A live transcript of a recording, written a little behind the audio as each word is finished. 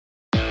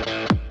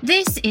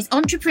This is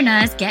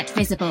Entrepreneurs Get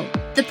Visible,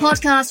 the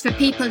podcast for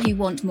people who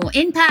want more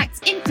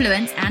impact,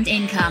 influence, and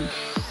income.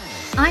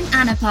 I'm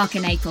Anna Parker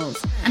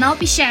Naples, and I'll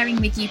be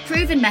sharing with you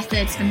proven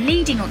methods from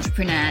leading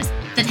entrepreneurs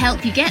that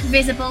help you get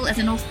visible as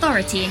an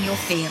authority in your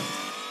field.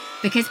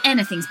 Because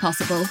anything's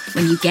possible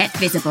when you get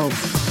visible.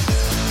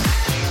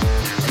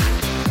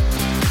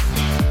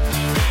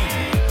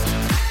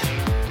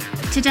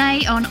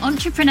 Today on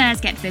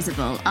Entrepreneurs Get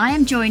Visible, I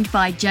am joined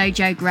by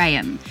Jojo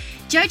Graham.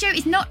 Jojo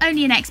is not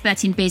only an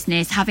expert in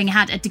business, having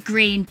had a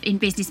degree in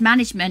business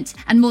management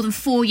and more than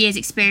 4 years'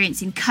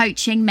 experience in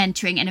coaching,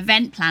 mentoring and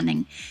event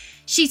planning.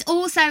 She's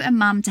also a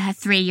mum to her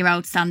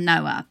 3-year-old son,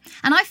 Noah.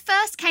 And I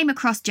first came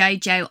across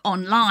Jojo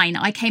online.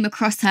 I came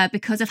across her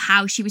because of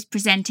how she was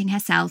presenting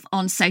herself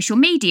on social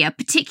media,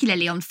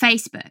 particularly on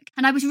Facebook.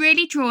 And I was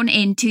really drawn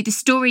into the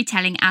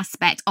storytelling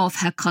aspect of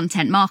her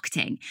content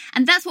marketing.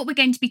 And that's what we're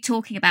going to be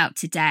talking about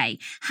today.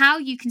 How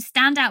you can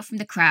stand out from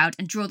the crowd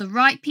and draw the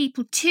right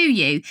people to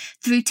you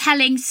through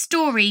telling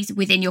stories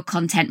within your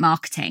content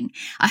marketing.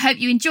 I hope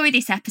you enjoy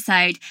this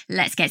episode.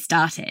 Let's get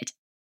started.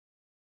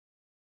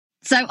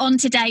 So on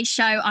today's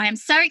show, I am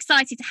so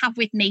excited to have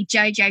with me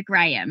Jojo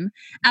Graham.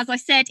 As I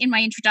said in my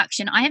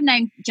introduction, I have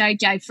known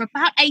Jojo for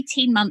about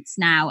 18 months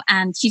now,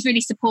 and she's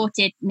really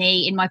supported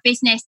me in my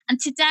business. And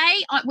today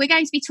we're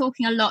going to be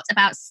talking a lot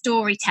about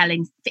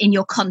storytelling in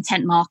your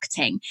content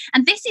marketing.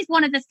 And this is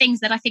one of the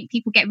things that I think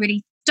people get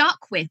really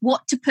stuck with,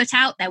 what to put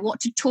out there, what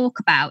to talk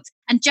about.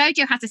 And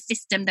Jojo has a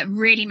system that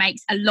really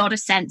makes a lot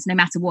of sense no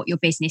matter what your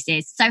business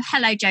is. So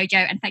hello,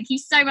 Jojo, and thank you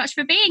so much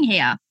for being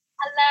here.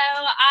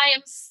 Hello, I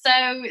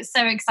am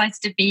so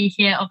excited to be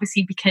here,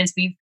 obviously, because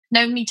we've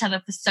known each other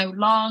for so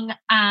long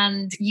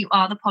and you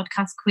are the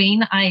podcast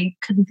queen. I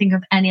couldn't think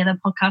of any other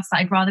podcast that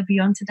I'd rather be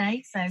on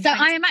today. So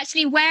I am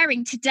actually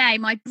wearing today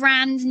my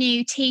brand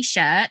new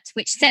t-shirt,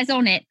 which says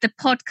on it, the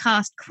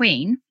podcast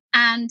queen.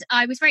 And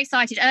I was very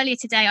excited. Earlier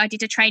today, I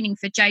did a training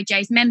for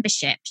Jojo's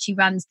membership. She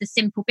runs the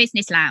Simple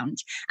Business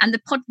Lounge. And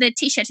the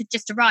t-shirt had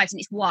just arrived and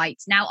it's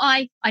white. Now,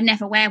 I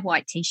never wear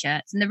white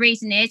t-shirts. And the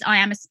reason is I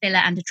am a spiller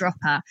and a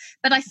dropper.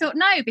 But I thought,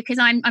 no, because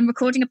I'm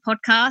recording a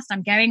podcast.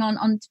 I'm going on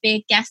to be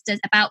a guest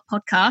about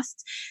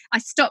podcasts. I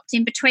stopped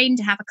in between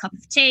to have a cup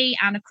of tea.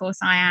 And of course,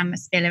 I am a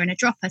spiller and a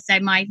dropper. So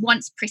my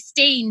once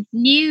pristine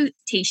new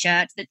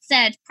t-shirt that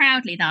said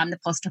proudly that I'm the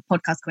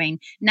podcast queen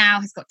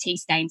now has got tea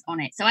stains on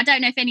it. So I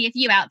don't know if any of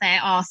you out there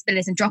are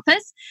spillers and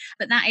droppers,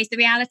 but that is the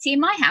reality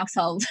in my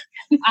household.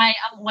 I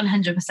am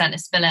 100% a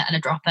spiller and a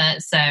dropper,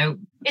 so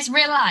it's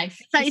real life.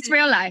 So it's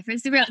real life.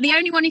 The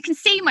only one who can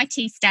see my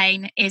tea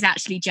stain is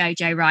actually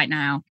Jojo right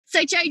now.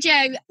 So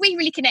Jojo, we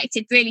really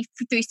connected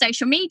through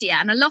social media,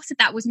 and a lot of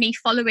that was me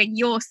following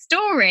your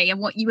story and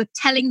what you were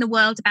telling the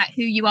world about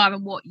who you are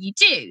and what you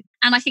do.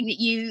 And I think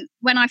that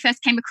when I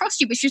first came across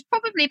you, which was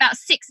probably about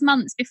 6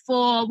 months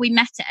before we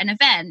met at an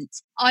event,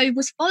 I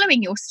was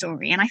following your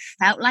story and I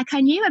felt like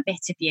I knew a bit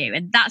of you.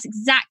 And that's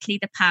exactly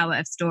the power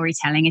of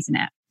storytelling, isn't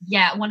it?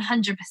 Yeah,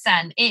 100%.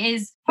 It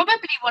is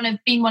probably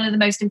been one of the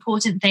most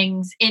important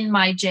things in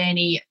my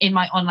journey in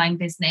my online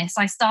business.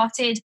 I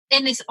started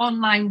in this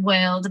online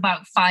world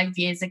about 5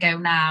 years ago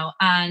now,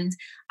 and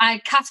I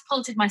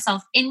catapulted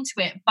myself into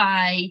it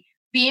by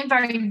being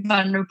very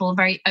vulnerable,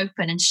 very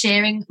open and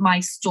sharing my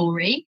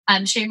story,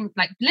 sharing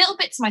like little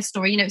bits of my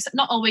story. It's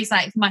not always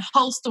like my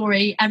whole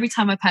story every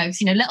time I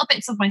post, little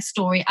bits of my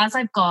story as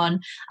I've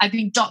gone. I've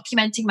been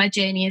documenting my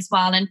journey as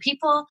well. And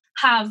people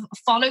have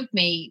followed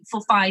me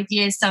for 5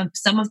 years,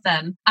 some of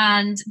them,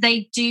 and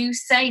they do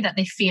say that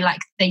they feel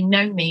like they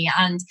know me.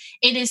 And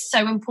it is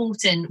so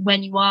important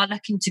when you are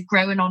looking to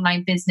grow an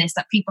online business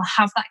that people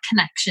have that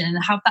connection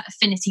and have that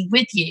affinity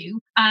with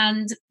you.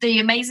 And the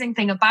amazing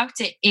thing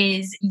about it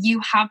is you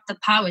have the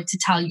power to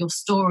tell your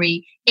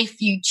story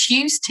if you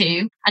choose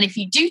to. And if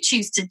you do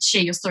choose to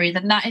share your story,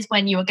 then that is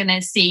when you are going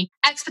to see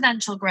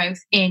exponential growth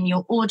in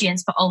your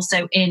audience, but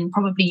also in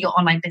probably your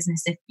online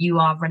business if you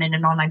are running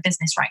an online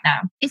business right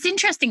now. It's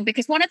interesting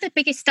because one of the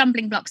biggest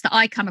stumbling blocks that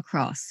I come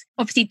across,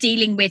 obviously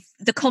dealing with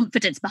the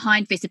confidence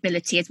behind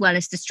visibility as well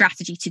as the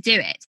strategy to do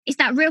it, is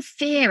that real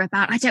fear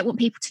about, I don't want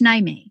people to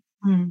know me.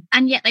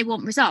 And yet they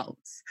want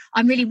results.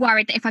 I'm really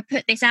worried that if I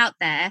put this out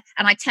there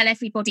and I tell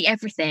everybody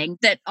everything,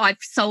 that I've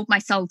sold my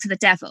soul to the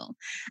devil.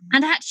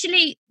 And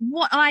actually,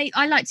 what I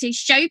like to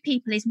show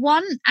people is,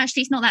 one,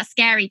 actually, it's not that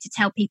scary to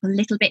tell people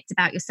little bits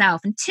about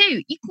yourself. And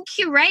two, you can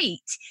curate.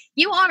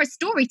 You are a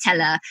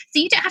storyteller,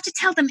 so you don't have to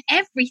tell them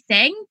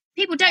everything.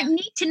 People don't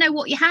need to know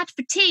what you had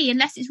for tea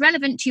unless it's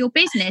relevant to your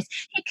business.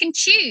 You can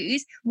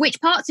choose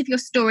which parts of your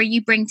story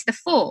you bring to the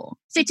fore.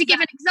 So to give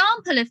an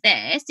example of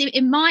this,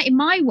 in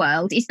my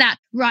world, is that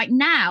right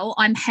now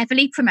I'm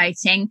heavily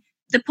promoting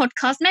the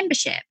podcast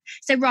membership.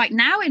 So right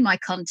now in my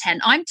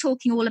content, I'm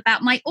talking all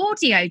about my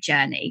audio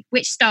journey,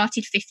 which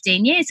started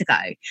 15 years ago.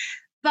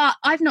 But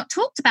I've not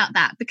talked about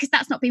that because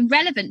that's not been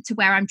relevant to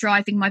where I'm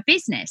driving my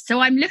business.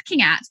 So I'm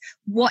looking at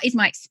what is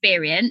my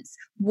experience,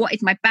 what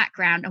is my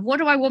background, and what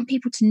do I want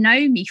people to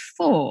know me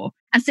for?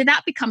 And so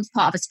that becomes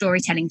part of a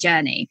storytelling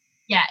journey.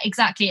 Yeah,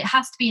 exactly. It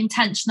has to be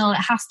intentional. It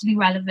has to be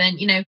relevant.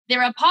 You know,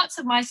 there are parts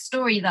of my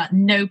story that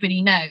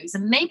nobody knows,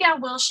 and maybe I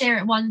will share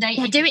it one day.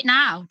 Yeah, do it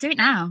now. Do it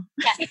now.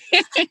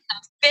 Yeah.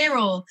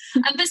 Viral.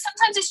 But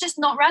sometimes it's just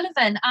not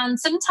relevant, and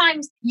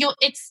sometimes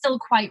it's still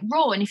quite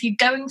raw, and if you're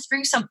going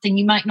through something,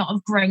 you might not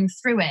have grown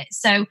through it.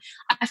 So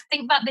I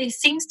think that there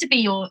seems to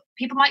be, or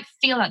people might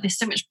feel like there's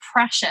so much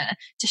pressure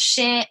to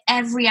share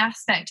every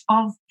aspect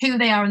of who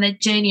they are and their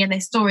journey and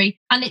their story,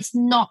 and it's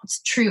not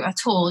true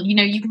at all. You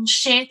know, you can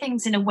share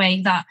things in a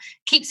way that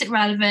keeps it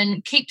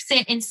relevant, keeps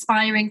it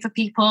inspiring for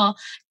people,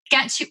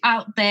 gets you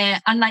out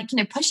there,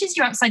 and pushes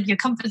you outside your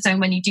comfort zone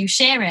when you do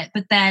share it.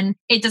 But then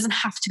it doesn't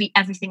have to be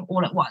everything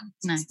all at once.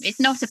 No, it's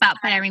not about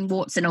bearing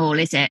warts and all,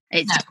 is it?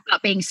 It's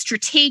about being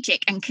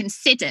strategic and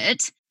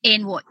considered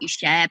in what you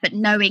share, but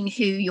knowing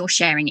who you're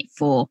sharing it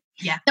for.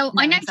 Yeah. So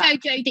I know,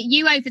 Jojo, that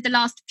you over the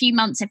last few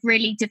months have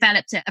really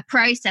developed a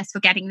process for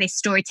getting this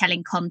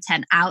storytelling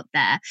content out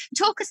there.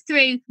 Talk us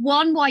through,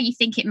 one, why you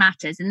think it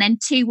matters, and then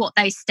two, what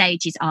those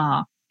stages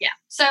are. Yeah.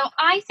 So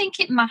I think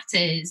it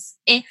matters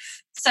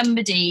if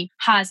somebody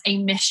has a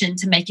mission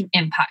to make an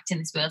impact in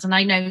this world. And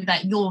I know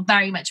that you're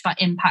very much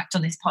about impact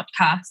on this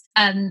podcast.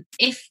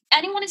 If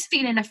anyone is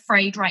feeling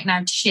afraid right now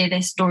to share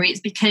their story,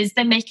 it's because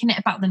they're making it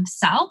about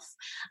themselves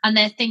and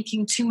they're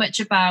thinking too much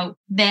about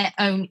their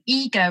own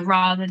ego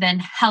rather than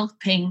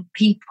helping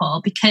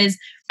people, because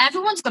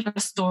everyone's got a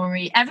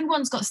story.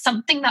 Everyone's got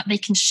something that they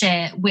can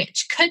share,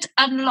 which could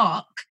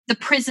unlock the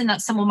prison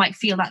that someone might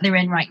feel that they're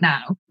in right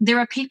now. There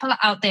are people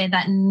out there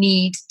that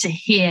need to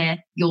hear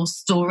your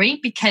story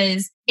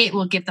because it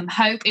will give them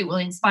hope. It will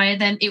inspire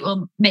them. It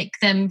will make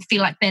them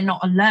feel like they're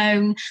not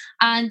alone.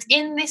 And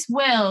in this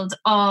world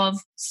of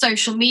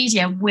social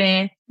media,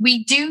 where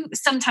we do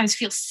sometimes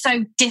feel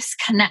so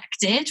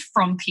disconnected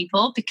from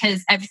people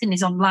because everything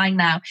is online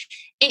now,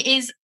 it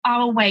is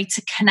our way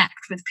to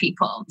connect with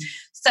people.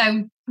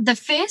 So the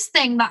first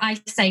thing that I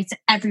say to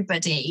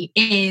everybody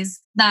is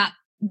that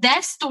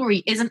their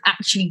story isn't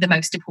actually the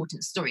most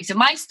important story. So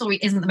my story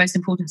isn't the most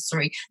important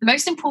story. The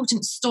most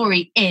important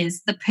story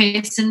is the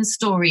person's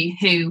story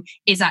who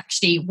is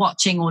actually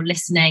watching or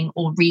listening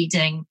or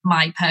reading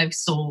my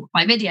posts or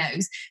my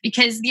videos,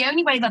 because the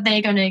only way that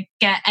they're going to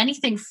get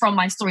anything from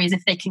my story is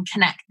if they can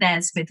connect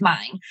theirs with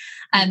mine.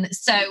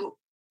 So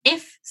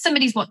if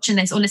somebody's watching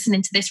this or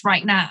listening to this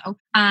right now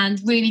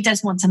and really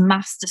does want to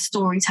master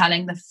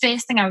storytelling, the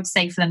first thing I would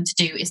say for them to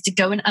do is to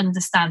go and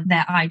understand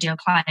their ideal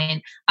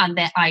client and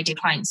their ideal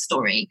client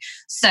story.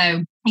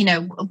 So, you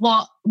know,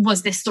 what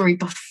was this story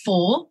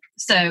before?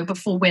 So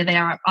before where they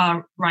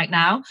are right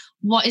now,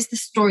 what is the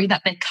story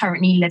that they're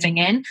currently living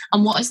in?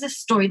 And what is the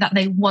story that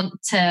they want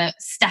to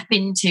step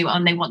into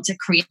and they want to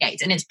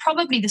create? And it's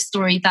probably the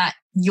story that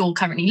you're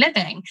currently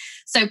living.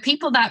 So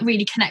people that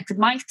really connect with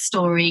my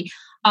story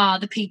are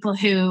the people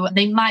who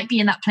they might be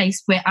in that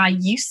place where I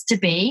used to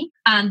be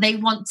and they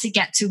want to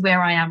get to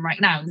where I am right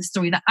now, the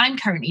story that I'm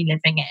currently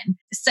living in.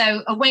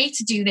 So a way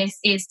to do this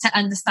is to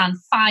understand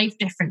 5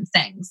 different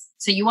things.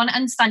 So you want to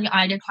understand your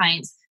ideal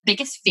client's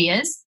biggest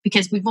fears,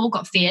 because we've all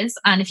got fears.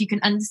 And if you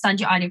can understand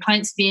your ideal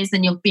client's fears,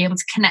 then you'll be able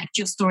to connect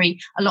your story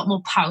a lot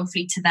more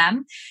powerfully to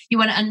them. You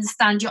want to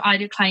understand your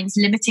ideal client's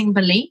limiting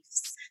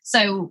beliefs.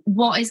 So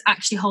what is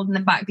actually holding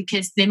them back?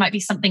 Because there might be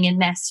something in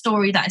their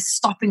story that is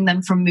stopping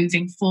them from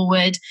moving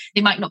forward.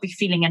 They might not be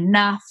feeling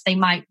enough. They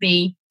might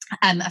be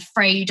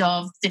afraid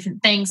of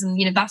different things, and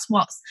that's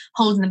what's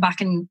holding them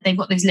back, and they've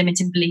got those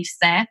limiting beliefs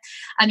there.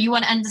 You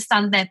want to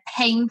understand their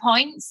pain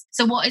points.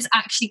 So what is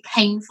actually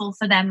painful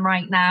for them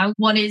right now?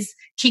 What is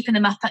keeping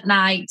them up at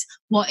night?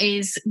 What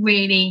is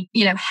really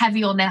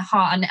heavy on their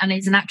heart and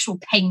is an actual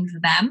pain for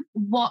them?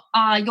 What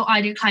are your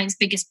ideal client's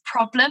biggest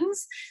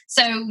problems?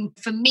 So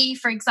for me,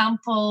 for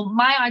example,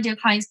 my ideal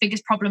client's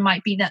biggest problem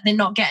might be that they're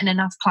not getting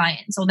enough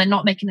clients or they're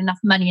not making enough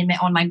money in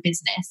their online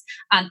business,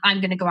 and I'm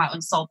going to go out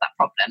and solve that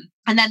problem.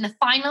 And then the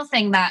final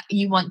thing that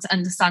you want to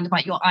understand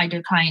about your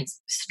ideal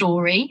client's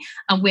story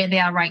and where they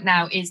are right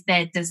now is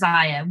their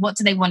desire. What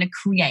do they want to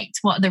create?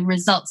 What are the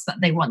results that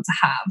they want to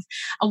have?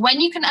 And when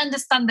you can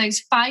understand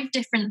those 5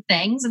 different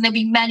things, and there'll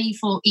be many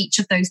for each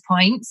of those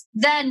points,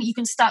 then you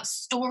can start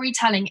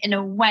storytelling in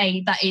a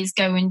way that is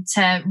going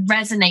to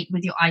resonate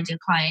with your ideal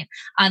client.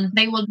 And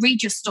they will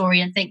read your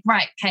story and think,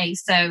 right, okay,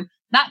 so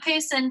that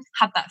person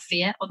had that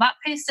fear, or that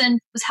person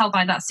was held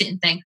by that certain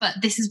thing, but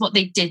this is what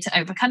they did to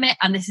overcome it.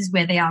 And this is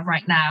where they are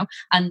right now.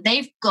 And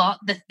they've got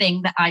the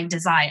thing that I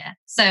desire.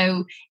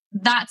 So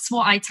that's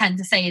what I tend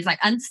to say is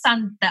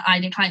understand the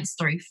ideal client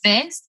story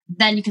first,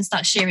 then you can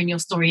start sharing your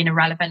story in a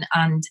relevant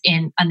and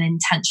in an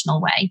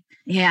intentional way.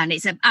 Yeah, and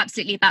it's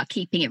absolutely about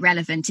keeping it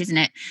relevant, isn't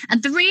it?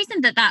 And the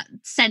reason that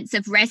sense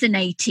of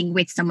resonating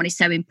with someone is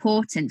so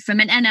important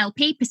from an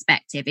NLP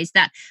perspective is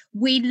that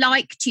we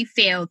like to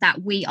feel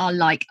that we are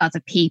like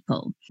other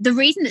people. The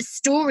reason that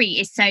story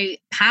is so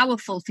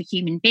powerful for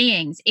human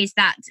beings is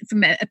that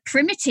from a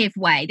primitive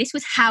way, this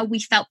was how we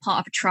felt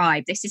part of a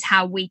tribe. This is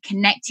how we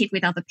connected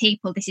with other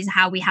people. This is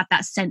how we had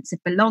that sense of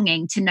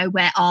belonging, to know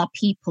where our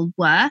people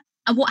were.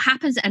 And what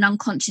happens at an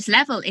unconscious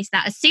level is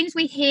that as soon as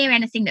we hear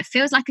anything that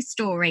feels like a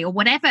story or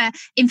whatever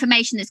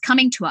information that's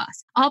coming to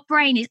us, our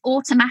brain is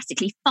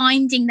automatically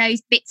finding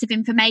those bits of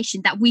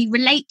information that we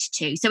relate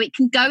to. So it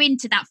can go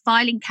into that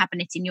filing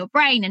cabinet in your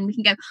brain and we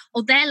can go,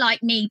 oh, they're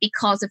like me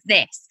because of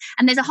this.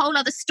 And there's a whole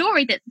other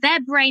story that their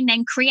brain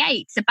then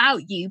creates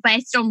about you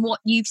based on what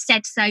you've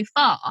said so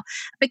far,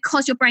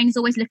 because your brain is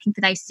always looking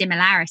for those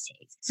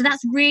similarities. So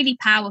that's really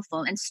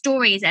powerful. And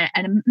story is a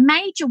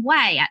major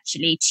way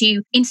actually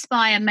to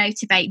inspire,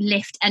 motivate,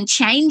 lift and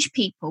change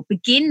people,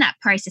 begin that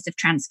process of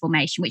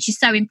transformation, which is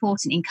so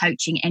important in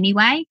coaching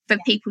anyway, for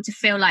people to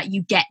feel like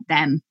you get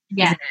them.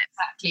 Yeah,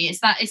 exactly.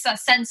 It's that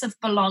sense of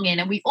belonging,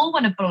 and we all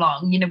want to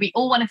belong. We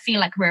all want to feel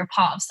like we're a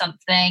part of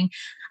something,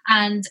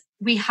 and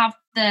we have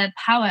the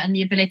power and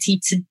the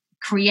ability to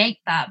create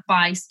that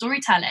by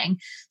storytelling.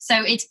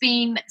 So it's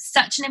been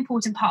such an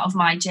important part of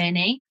my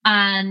journey,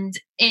 and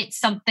it's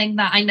something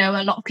that I know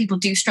a lot of people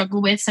do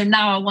struggle with. So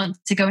now I want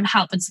to go and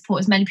help and support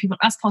as many people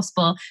as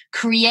possible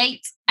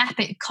create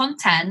epic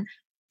content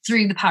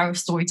through the power of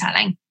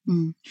storytelling.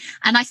 And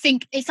I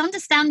think it's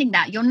understanding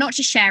that you're not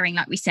just sharing,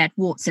 like we said,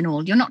 warts and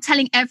all. You're not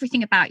telling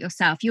everything about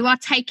yourself. You are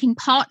taking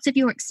parts of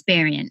your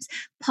experience,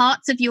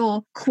 parts of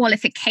your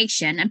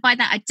qualification. And by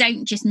that, I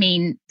don't just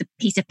mean the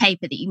piece of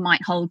paper that you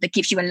might hold that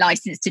gives you a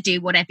license to do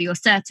whatever you're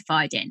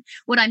certified in.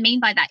 What I mean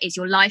by that is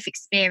your life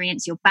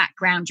experience, your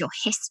background, your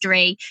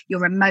history,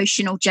 your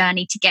emotional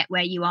journey to get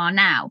where you are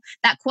now.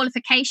 That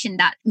qualification,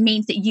 that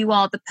means that you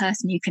are the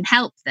person who can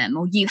help them,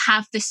 or you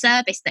have the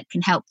service that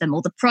can help them,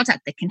 or the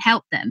product that can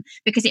help them,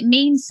 because it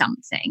means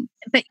something.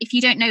 But if you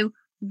don't know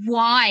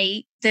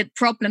why the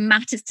problem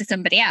matters to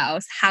somebody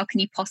else, how can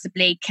you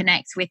possibly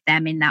connect with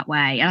them in that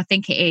way? And I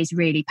think it is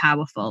really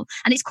powerful.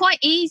 And it's quite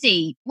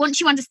easy. Once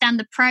you understand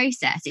the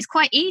process, it's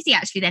quite easy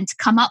actually then to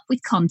come up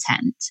with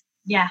content.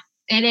 Yeah,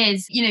 it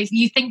is.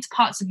 You think to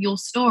parts of your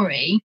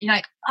story, you're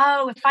like,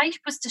 oh, if I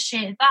was to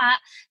share that,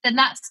 then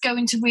that's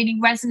going to really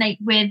resonate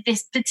with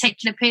this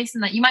particular person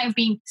that you might have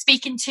been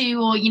speaking to,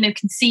 or,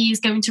 can see is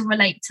going to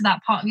relate to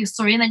that part of your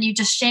story. And then you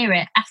just share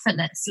it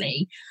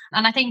effortlessly.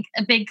 And I think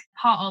a big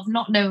part of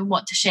not knowing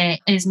what to share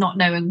is not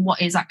knowing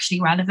what is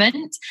actually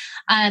relevant.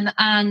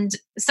 And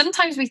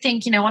sometimes we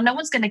think, well, no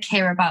one's going to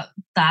care about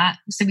that,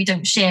 so we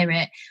don't share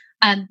it.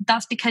 And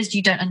that's because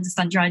you don't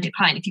understand your ideal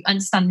client. If you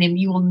understand them,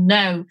 you will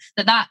know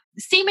that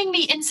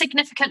seemingly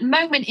insignificant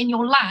moment in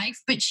your life,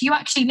 which you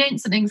actually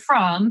learned something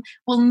from,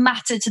 will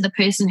matter to the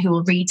person who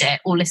will read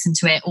it or listen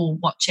to it or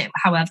watch it,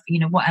 however,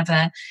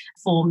 whatever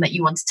form that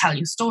you want to tell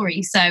your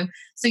story. So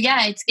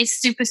yeah, it's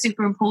super,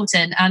 super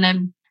important.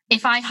 And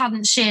if I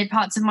hadn't shared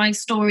parts of my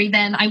story,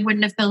 then I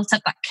wouldn't have built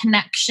up that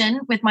connection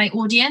with my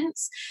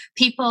audience.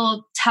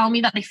 People tell me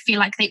that they feel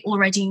like they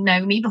already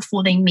know me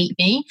before they meet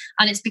me.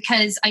 And it's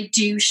because I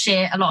do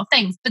share a lot of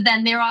things. But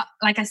then there are,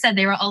 like I said,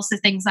 there are also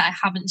things that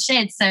I haven't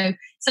shared. So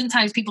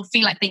sometimes people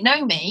feel like they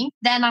know me.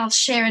 Then I'll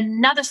share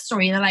another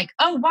story. And they're like,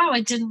 oh, wow,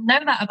 I didn't know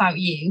that about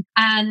you.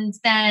 And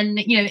then,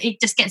 it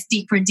just gets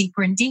deeper and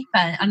deeper and deeper.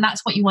 And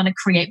that's what you want to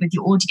create with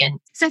your audience.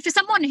 So for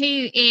someone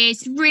who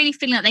is really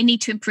feeling like they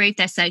need to improve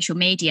their social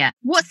media,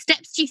 what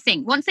steps do you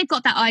think, once they've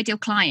got that ideal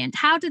client,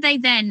 how do they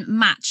then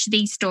match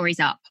these stories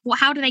up?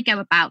 How do they go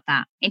about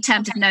that in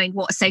terms of knowing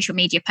what social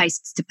media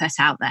posts to put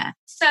out there?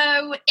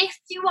 So if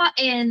you are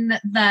in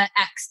the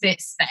expert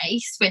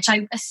space, which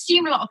I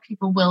assume a lot of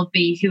people will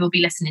be who will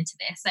be listening to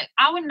this, so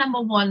our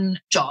number one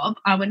job,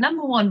 our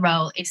number one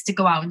role is to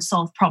go out and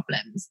solve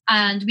problems.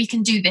 And we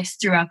can do this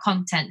through our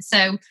content.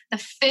 So the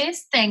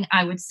first thing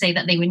I would say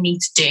that they would need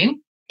to do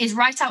is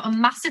write out a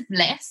massive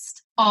list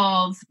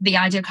of the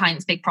ideal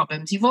client's big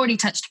problems. You've already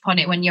touched upon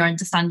it when you're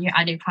understanding your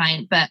ideal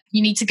client, but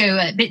you need to go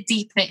a bit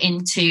deeper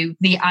into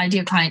the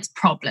ideal client's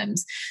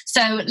problems.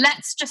 So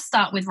let's just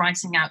start with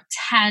writing out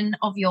 10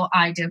 of your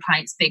ideal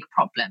client's big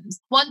problems.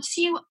 Once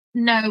you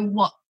know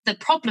what the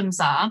problems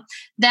are,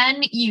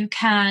 then you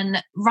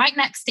can, right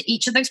next to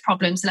each of those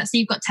problems, so let's say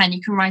you've got 10,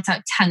 you can write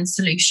out 10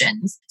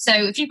 solutions. So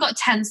if you've got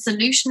 10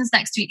 solutions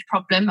next to each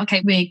problem,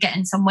 okay, we're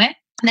getting somewhere.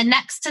 And then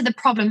next to the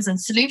problems and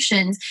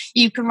solutions,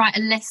 you can write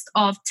a list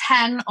of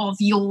 10 of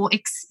your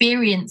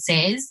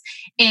experiences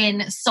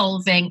in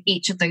solving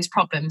each of those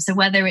problems. So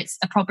whether it's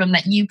a problem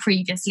that you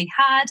previously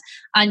had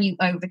and you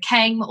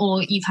overcame,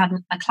 or you've had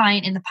a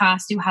client in the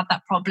past who had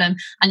that problem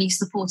and you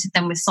supported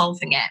them with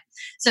solving it.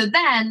 So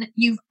then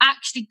you've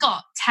actually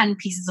got 10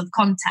 pieces of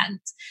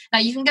content. Now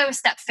you can go a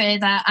step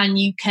further and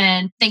you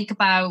can think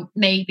about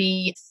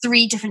maybe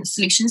 3 different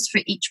solutions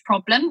for each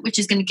problem, which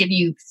is going to give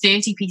you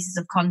 30 pieces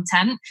of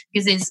content,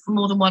 because there's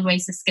more than one way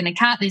to skin a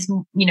cat. There's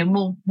more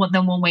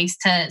than one ways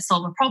to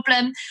solve a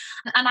problem.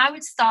 And I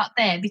would start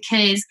there,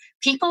 because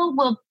people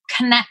will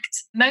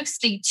connect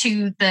mostly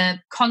to the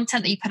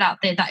content that you put out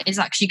there that is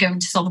actually going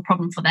to solve a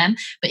problem for them.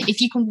 But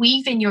if you can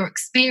weave in your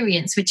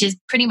experience, which is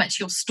pretty much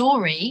your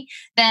story,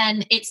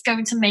 then it's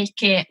going to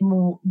make it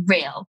more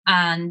real.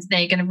 And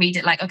they're going to read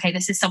it like, okay,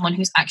 this is someone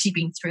who's actually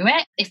been through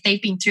it. If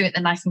they've been through it,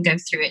 then I can go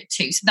through it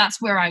too. So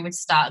that's where I would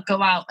start.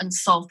 Go out and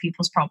solve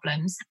people's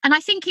problems. And I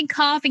think in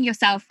carving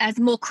yourself as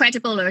more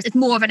credible or as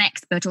more of an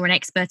expert or an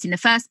expert in the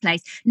first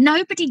place,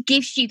 nobody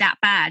gives you that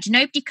badge.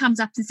 Nobody comes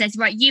up and says,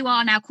 right, you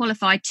are now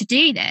qualified to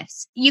do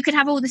this. You could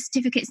have all the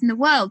certificates in the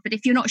world, but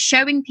if you're not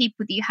showing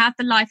people that you have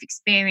the life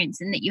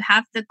experience and that you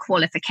have the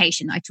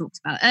qualification I talked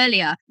about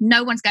earlier,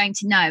 no one's going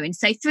to know. And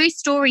so through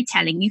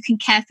storytelling, you can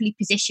carefully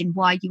position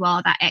why you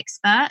are that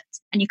expert,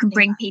 and you can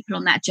bring people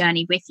on that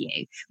journey with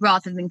you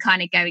rather than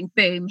kind of going,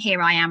 boom,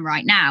 here I am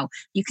right now.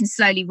 You can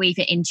slowly weave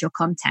it into your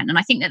content. And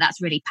I think that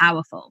that's really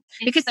powerful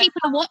because people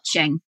are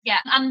watching. Yeah.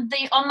 And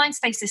the online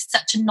space is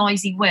such a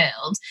noisy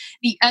world.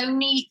 The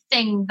only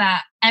thing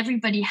that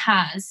everybody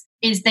has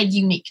is their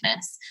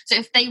uniqueness. So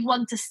if they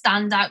want to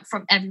stand out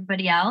from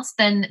everybody else,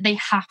 then they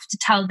have to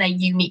tell their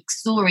unique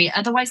story.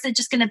 Otherwise, they're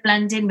just going to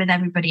blend in with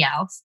everybody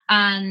else.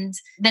 And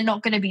they're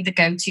not going to be the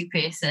go-to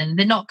person.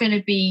 They're not going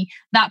to be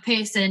that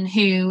person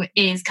who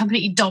is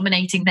completely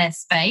dominating their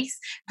space,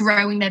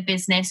 growing their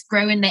business,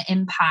 growing their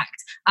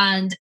impact,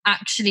 and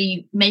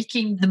actually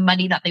making the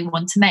money that they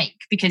want to make.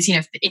 Because, you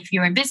know, if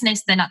you're in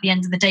business, then at the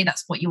end of the day,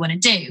 that's what you want to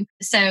do.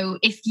 So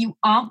if you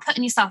aren't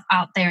putting yourself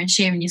out there and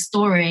sharing your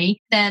story,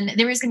 then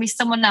there is going to be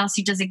someone else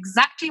who does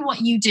exactly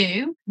what you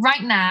do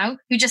right now,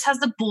 who just has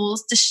the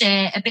balls to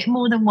share a bit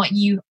more than what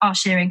you are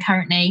sharing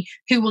currently,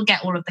 who will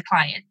get all of the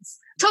clients.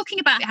 Talking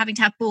about having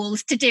to have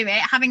balls to do it,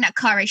 having that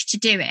courage to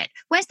do it,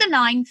 where's the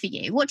line for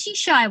you? What do you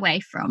shy away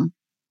from?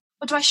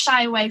 What do I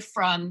shy away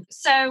from?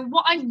 So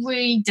what I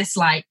really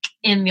dislike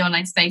in the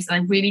online space, and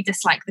I really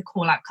dislike the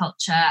call out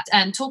culture,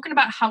 and talking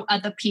about how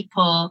other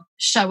people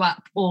show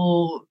up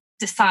or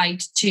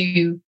decide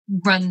to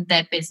run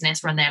their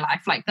business, run their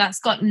life. Like, that's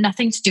got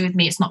nothing to do with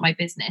me. It's not my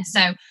business.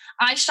 So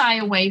I shy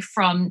away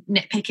from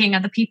nitpicking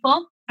other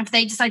people. If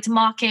they decide to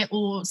market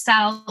or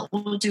sell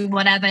or do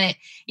whatever,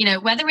 you know,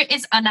 whether it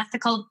is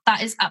unethical,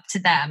 that is up to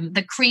them.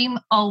 The cream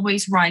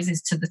always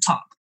rises to the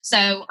top.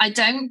 So I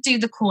don't do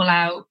the call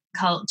out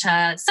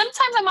culture.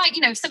 Sometimes I might,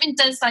 you know, if something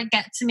does like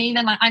get to me,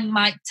 then I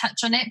might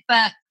touch on it,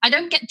 but I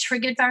don't get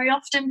triggered very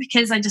often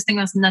because I just think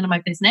that's none of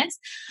my business.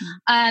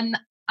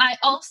 I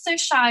also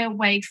shy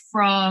away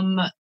from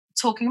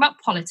talking about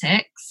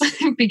politics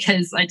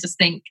because I just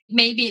think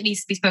maybe it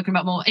needs to be spoken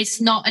about more. It's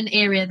not an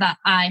area that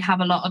I have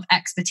a lot of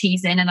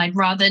expertise in, and I'd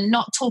rather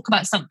not talk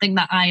about something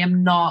that I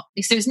am not.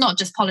 So it's not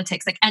just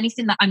politics, like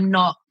anything that I'm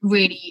not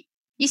really.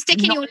 You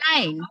stick in your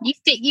lane.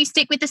 You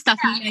stick with the stuff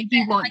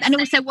you want, and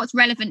also what's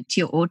relevant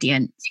to your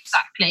audience.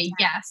 Exactly.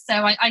 Yeah. So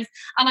I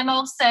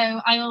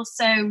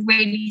also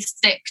really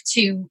stick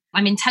to.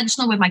 I'm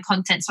intentional with my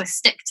content, so I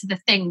stick to the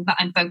thing that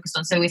I'm focused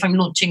on. So if I'm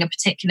launching a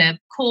particular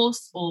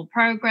course or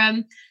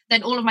program,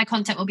 then all of my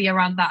content will be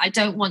around that. I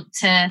don't want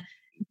to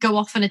go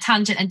off on a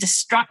tangent and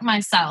distract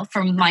myself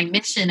from my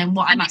mission and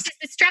what I'm actually. This is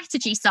the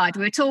strategy side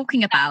we were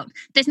talking about.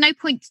 There's no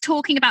point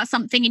talking about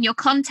something in your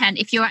content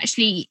if you're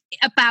actually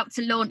about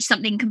to launch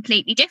something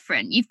completely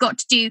different. You've got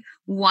to do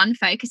one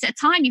focus at a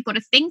time. You've got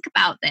to think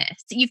about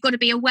this. You've got to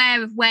be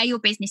aware of where your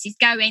business is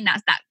going.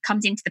 That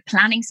comes into the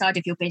planning side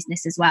of your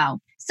business as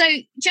well. So,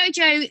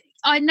 Jojo,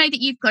 I know that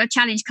you've got a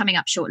challenge coming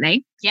up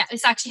shortly. Yeah,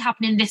 it's actually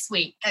happening this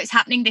week. Oh, it's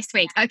happening this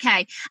week.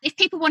 Okay. If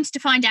people wanted to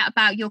find out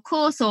about your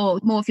course or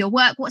more of your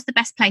work, what's the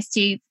best place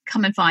to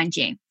come and find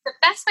you? The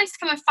best place to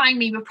come and find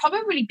me will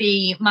probably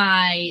be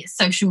my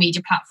social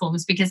media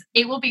platforms, because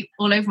it will be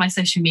all over my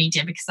social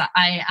media because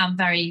I am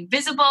very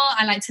visible.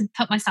 I like to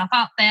put myself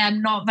out there.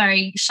 I'm not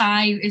very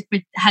shy,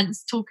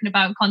 hence talking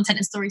about content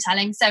and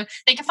storytelling. So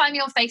they can find me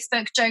on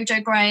Facebook,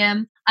 Jojo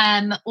Graham,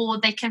 or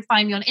they can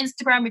find me on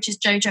Instagram, which is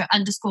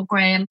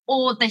Jojo_Graham,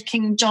 or they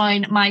can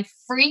join my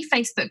free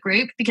Facebook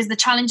group, because the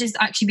challenge is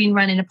actually being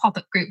run in a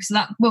pop-up group. So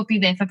that will be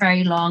there for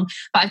very long.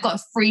 But I've got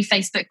a free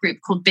Facebook group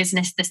called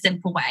Business the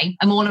Simple Way.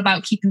 I'm all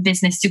about keeping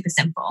business super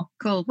simple.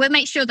 Cool. We'll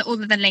make sure that all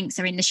of the links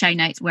are in the show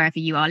notes wherever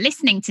you are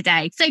listening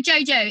today. So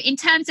Jojo, in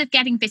terms of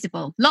getting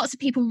visible, lots of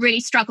people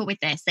really struggle with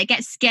this. They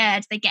get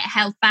scared, they get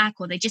held back,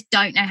 or they just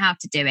don't know how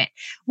to do it.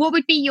 What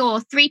would be your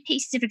 3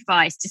 pieces of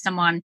advice to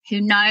someone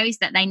who knows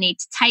that they need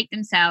to take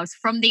themselves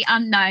from the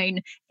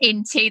unknown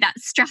into that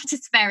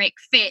stratospheric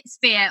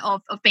sphere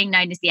of being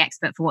known as the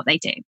expert for what they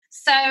do?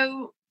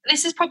 So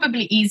this is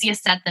probably easier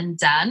said than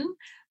done,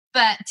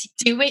 but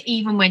do it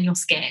even when you're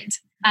scared.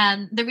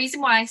 The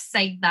reason why I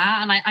say that,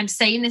 and I'm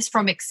saying this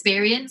from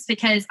experience,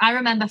 because I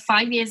remember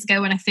 5 years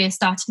ago when I first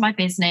started my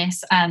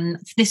business,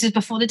 this was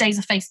before the days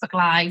of Facebook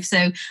Live.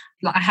 So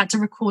I had to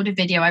record a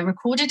video. I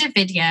recorded a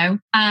video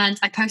and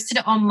I posted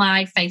it on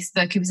my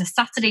Facebook. It was a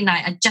Saturday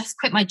night. I just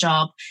quit my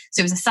job.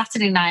 So it was a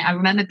Saturday night. I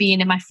remember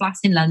being in my flat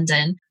in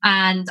London,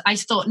 and I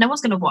thought, no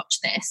one's going to watch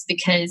this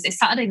because it's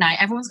Saturday night.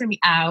 Everyone's going to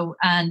be out.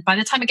 And by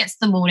the time it gets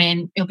to the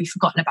morning, it'll be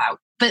forgotten about.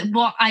 But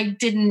what I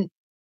didn't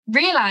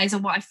realized, or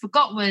what I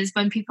forgot, was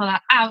when people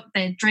are out,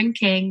 they're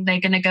drinking, they're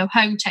going to go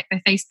home, check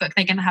their Facebook,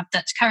 they're going to have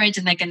Dutch courage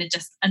and they're going to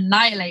just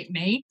annihilate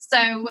me.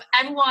 So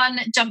everyone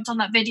jumped on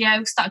that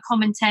video, started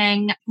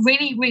commenting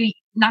really, really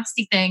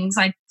nasty things.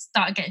 I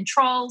started getting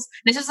trolls.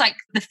 This was like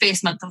the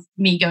first month of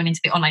me going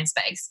into the online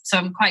space. So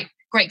I'm quite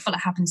grateful it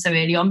happened so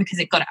early on because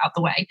it got it out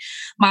the way.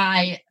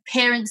 My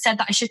parents said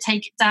that I should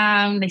take it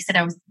down. They said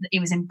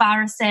it was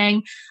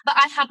embarrassing, but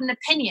I had an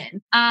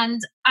opinion, and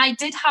I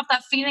did have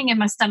that feeling in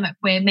my stomach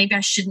where maybe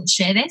I shouldn't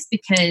share this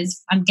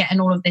because I'm getting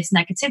all of this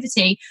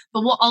negativity.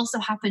 But what also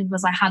happened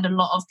was I had a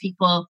lot of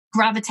people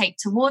gravitate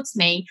towards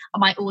me and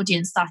my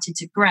audience started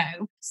to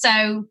grow.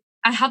 So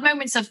I had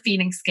moments of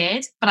feeling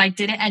scared, but I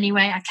did it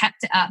anyway. I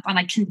kept it up and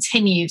I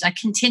continued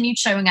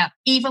showing up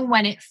even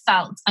when it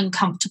felt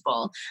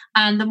uncomfortable.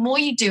 And the more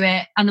you do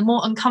it and the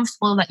more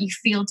uncomfortable that you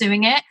feel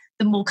doing it,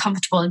 the more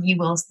comfortable you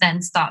will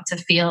then start to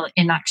feel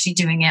in actually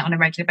doing it on a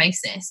regular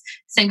basis.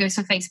 Same goes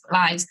for Facebook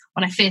Lives.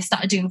 When I first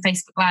started doing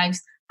Facebook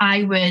Lives,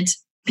 I would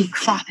be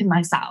crapping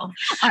myself.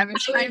 I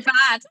was so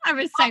bad. I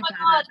was so bad.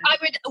 God, I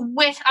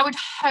would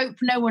hope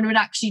no one would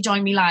actually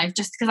join me live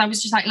just because I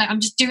was just like I'm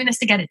just doing this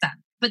to get it done.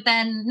 But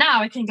then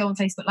now I can go on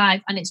Facebook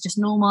Live and it's just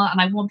normal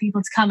and I want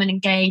people to come and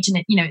engage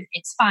and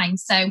it's fine.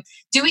 So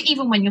do it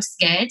even when you're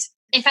scared.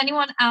 If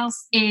anyone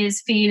else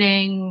is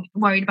feeling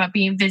worried about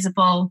being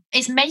visible,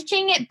 it's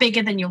making it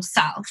bigger than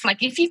yourself.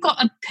 Like if you've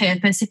got a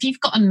purpose, if you've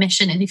got a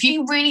mission, and if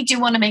you really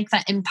do want to make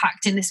that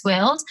impact in this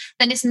world,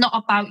 then it's not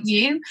about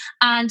you.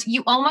 And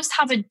you almost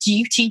have a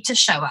duty to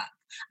show up.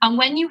 And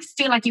when you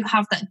feel like you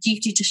have that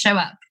duty to show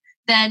up,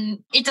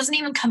 then it doesn't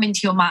even come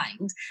into your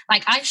mind.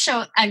 Like I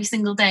show up every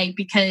single day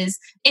because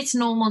it's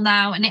normal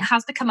now and it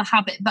has become a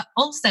habit. But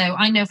also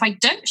I know if I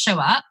don't show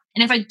up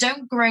and if I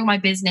don't grow my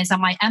business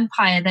and my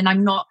empire, then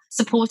I'm not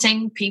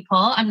supporting people,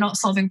 I'm not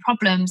solving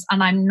problems,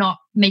 and I'm not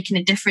making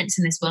a difference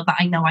in this world that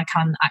I know I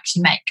can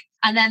actually make.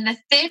 And then the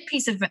third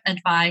piece of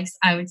advice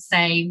I would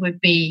say would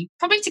be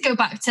probably to go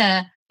back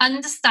to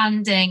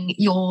understanding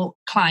your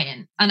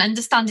client and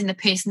understanding the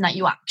person that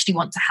you actually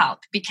want to help,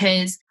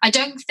 because I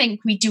don't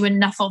think we do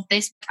enough of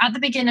this. At the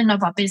beginning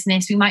of our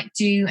business, we might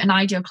do an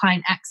ideal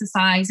client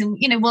exercise and,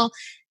 we'll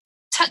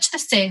touch the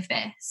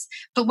surface.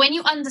 But when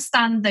you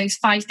understand those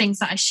 5 things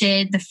that I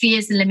shared, the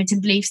fears, the limiting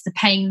beliefs, the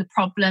pain, the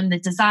problem, the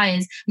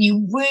desires,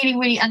 you really,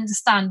 really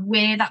understand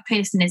where that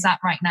person is at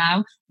right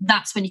now,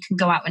 that's when you can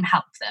go out and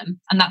help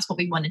them. And that's what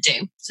we want to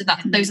do. So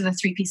those are the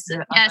 3 pieces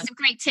of some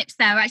great tips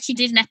there. I actually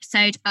did an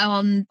episode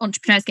on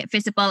Entrepreneurs Get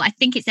Visible. I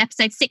think it's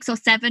episode 6 or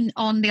 7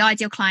 on the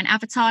ideal client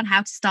avatar and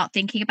how to start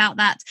thinking about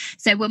that.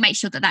 So we'll make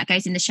sure that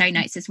goes in the show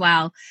notes as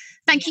well.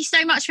 Thank you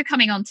so much for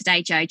coming on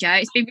today,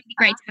 Jojo. It's been really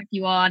great to have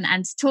you on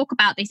and to talk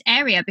about this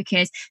area,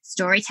 because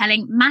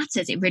storytelling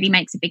matters. It really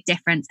makes a big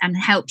difference and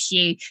helps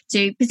you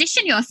to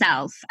position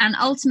yourself. And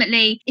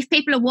ultimately, if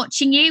people are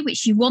watching you,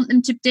 which you want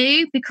them to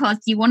do because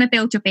you want to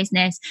build your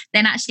business,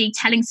 then actually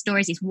telling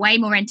stories is way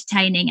more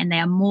entertaining and they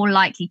are more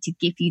likely to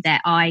give you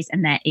their eyes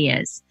and their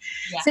ears.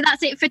 Yeah. So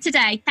that's it for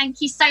today. Thank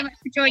you so much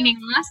for joining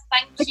us.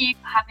 Thank you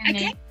for having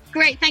me.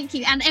 Great, thank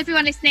you. And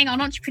everyone listening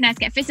on Entrepreneurs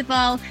Get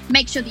Visible,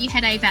 make sure that you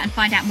head over and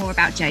find out more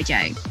about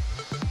Jojo.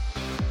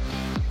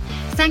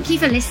 Thank you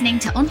for listening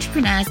to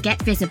Entrepreneurs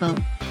Get Visible.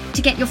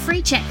 To get your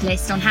free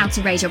checklist on how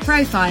to raise your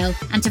profile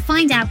and to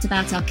find out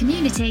about our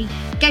community,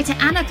 go to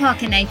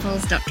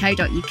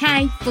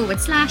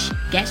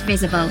annaparkernaples.co.uk/get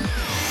visible.